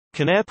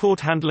Can airport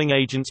handling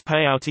agents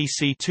pay out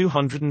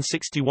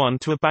EC261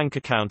 to a bank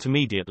account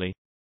immediately?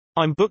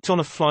 I'm booked on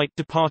a flight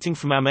departing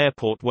from AM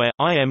Airport where,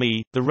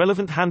 IME, the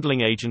relevant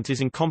handling agent is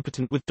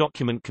incompetent with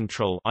document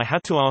control. I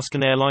had to ask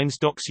an airline's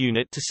docs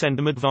unit to send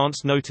them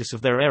advance notice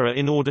of their error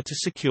in order to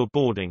secure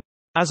boarding.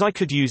 As I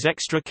could use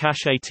extra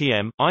cash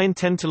ATM, I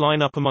intend to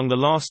line up among the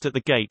last at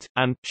the gate,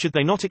 and, should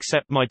they not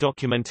accept my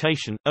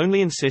documentation, only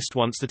insist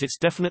once that it's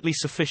definitely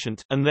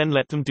sufficient, and then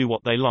let them do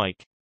what they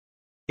like.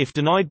 If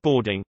denied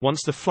boarding,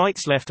 once the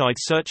flight's left, I'd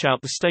search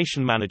out the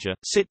station manager,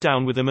 sit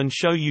down with them and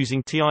show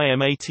using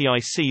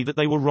TIMATIC that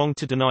they were wrong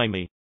to deny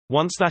me.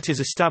 Once that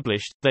is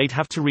established, they'd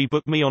have to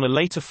rebook me on a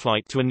later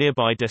flight to a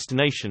nearby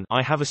destination.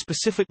 I have a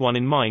specific one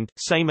in mind,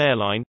 same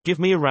airline, give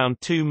me around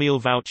 2 meal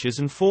vouchers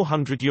and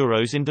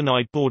 €400 in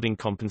denied boarding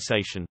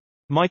compensation.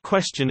 My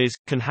question is,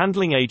 can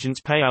handling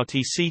agents pay out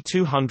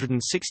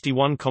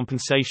EC261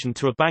 compensation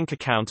to a bank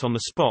account on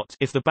the spot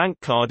if the bank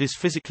card is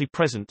physically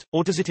present,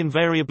 or does it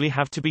invariably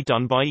have to be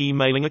done by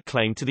emailing a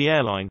claim to the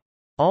airline?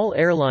 All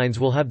airlines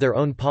will have their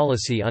own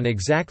policy on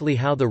exactly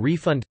how the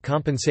refund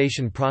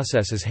compensation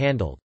process is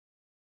handled.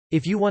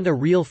 If you want a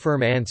real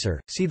firm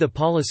answer, see the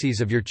policies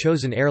of your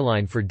chosen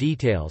airline for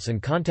details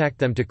and contact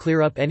them to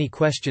clear up any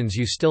questions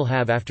you still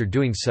have after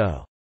doing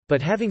so.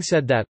 But having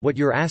said that, what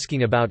you're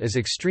asking about is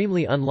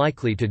extremely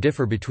unlikely to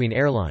differ between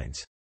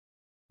airlines.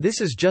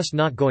 This is just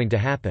not going to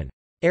happen.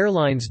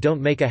 Airlines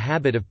don't make a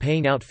habit of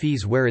paying out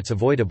fees where it's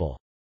avoidable.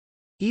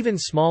 Even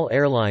small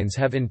airlines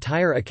have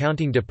entire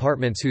accounting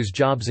departments whose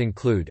jobs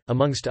include,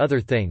 amongst other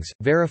things,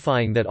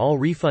 verifying that all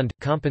refund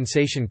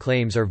compensation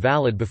claims are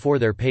valid before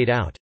they're paid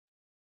out.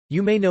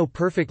 You may know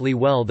perfectly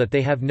well that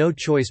they have no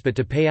choice but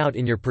to pay out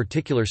in your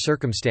particular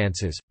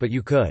circumstances, but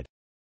you could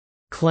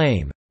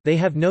claim. They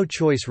have no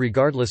choice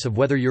regardless of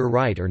whether you're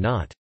right or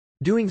not.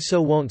 Doing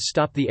so won't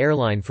stop the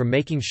airline from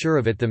making sure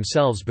of it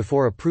themselves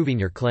before approving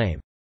your claim.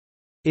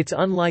 It's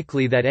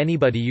unlikely that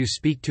anybody you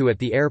speak to at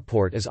the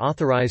airport is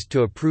authorized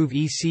to approve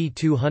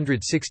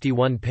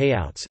EC261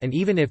 payouts, and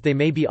even if they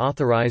may be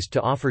authorized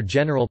to offer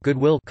general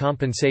goodwill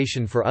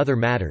compensation for other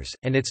matters,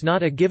 and it's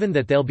not a given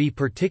that they'll be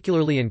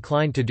particularly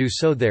inclined to do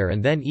so there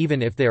and then,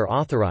 even if they are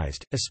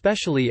authorized,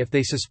 especially if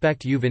they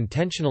suspect you've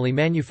intentionally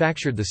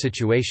manufactured the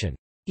situation.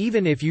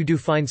 Even if you do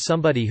find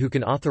somebody who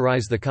can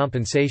authorize the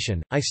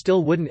compensation, I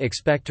still wouldn't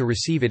expect to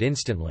receive it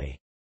instantly.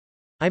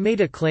 I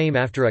made a claim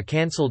after a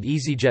cancelled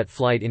EasyJet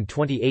flight in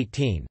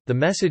 2018. The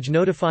message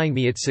notifying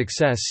me its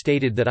success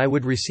stated that I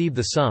would receive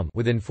the sum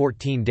within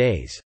 14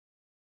 days.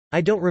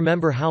 I don't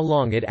remember how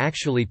long it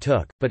actually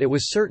took, but it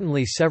was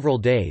certainly several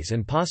days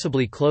and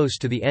possibly close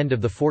to the end of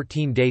the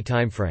 14-day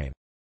timeframe.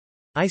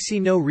 I see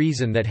no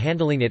reason that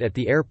handling it at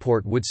the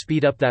airport would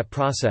speed up that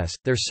process.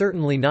 They're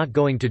certainly not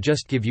going to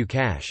just give you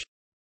cash.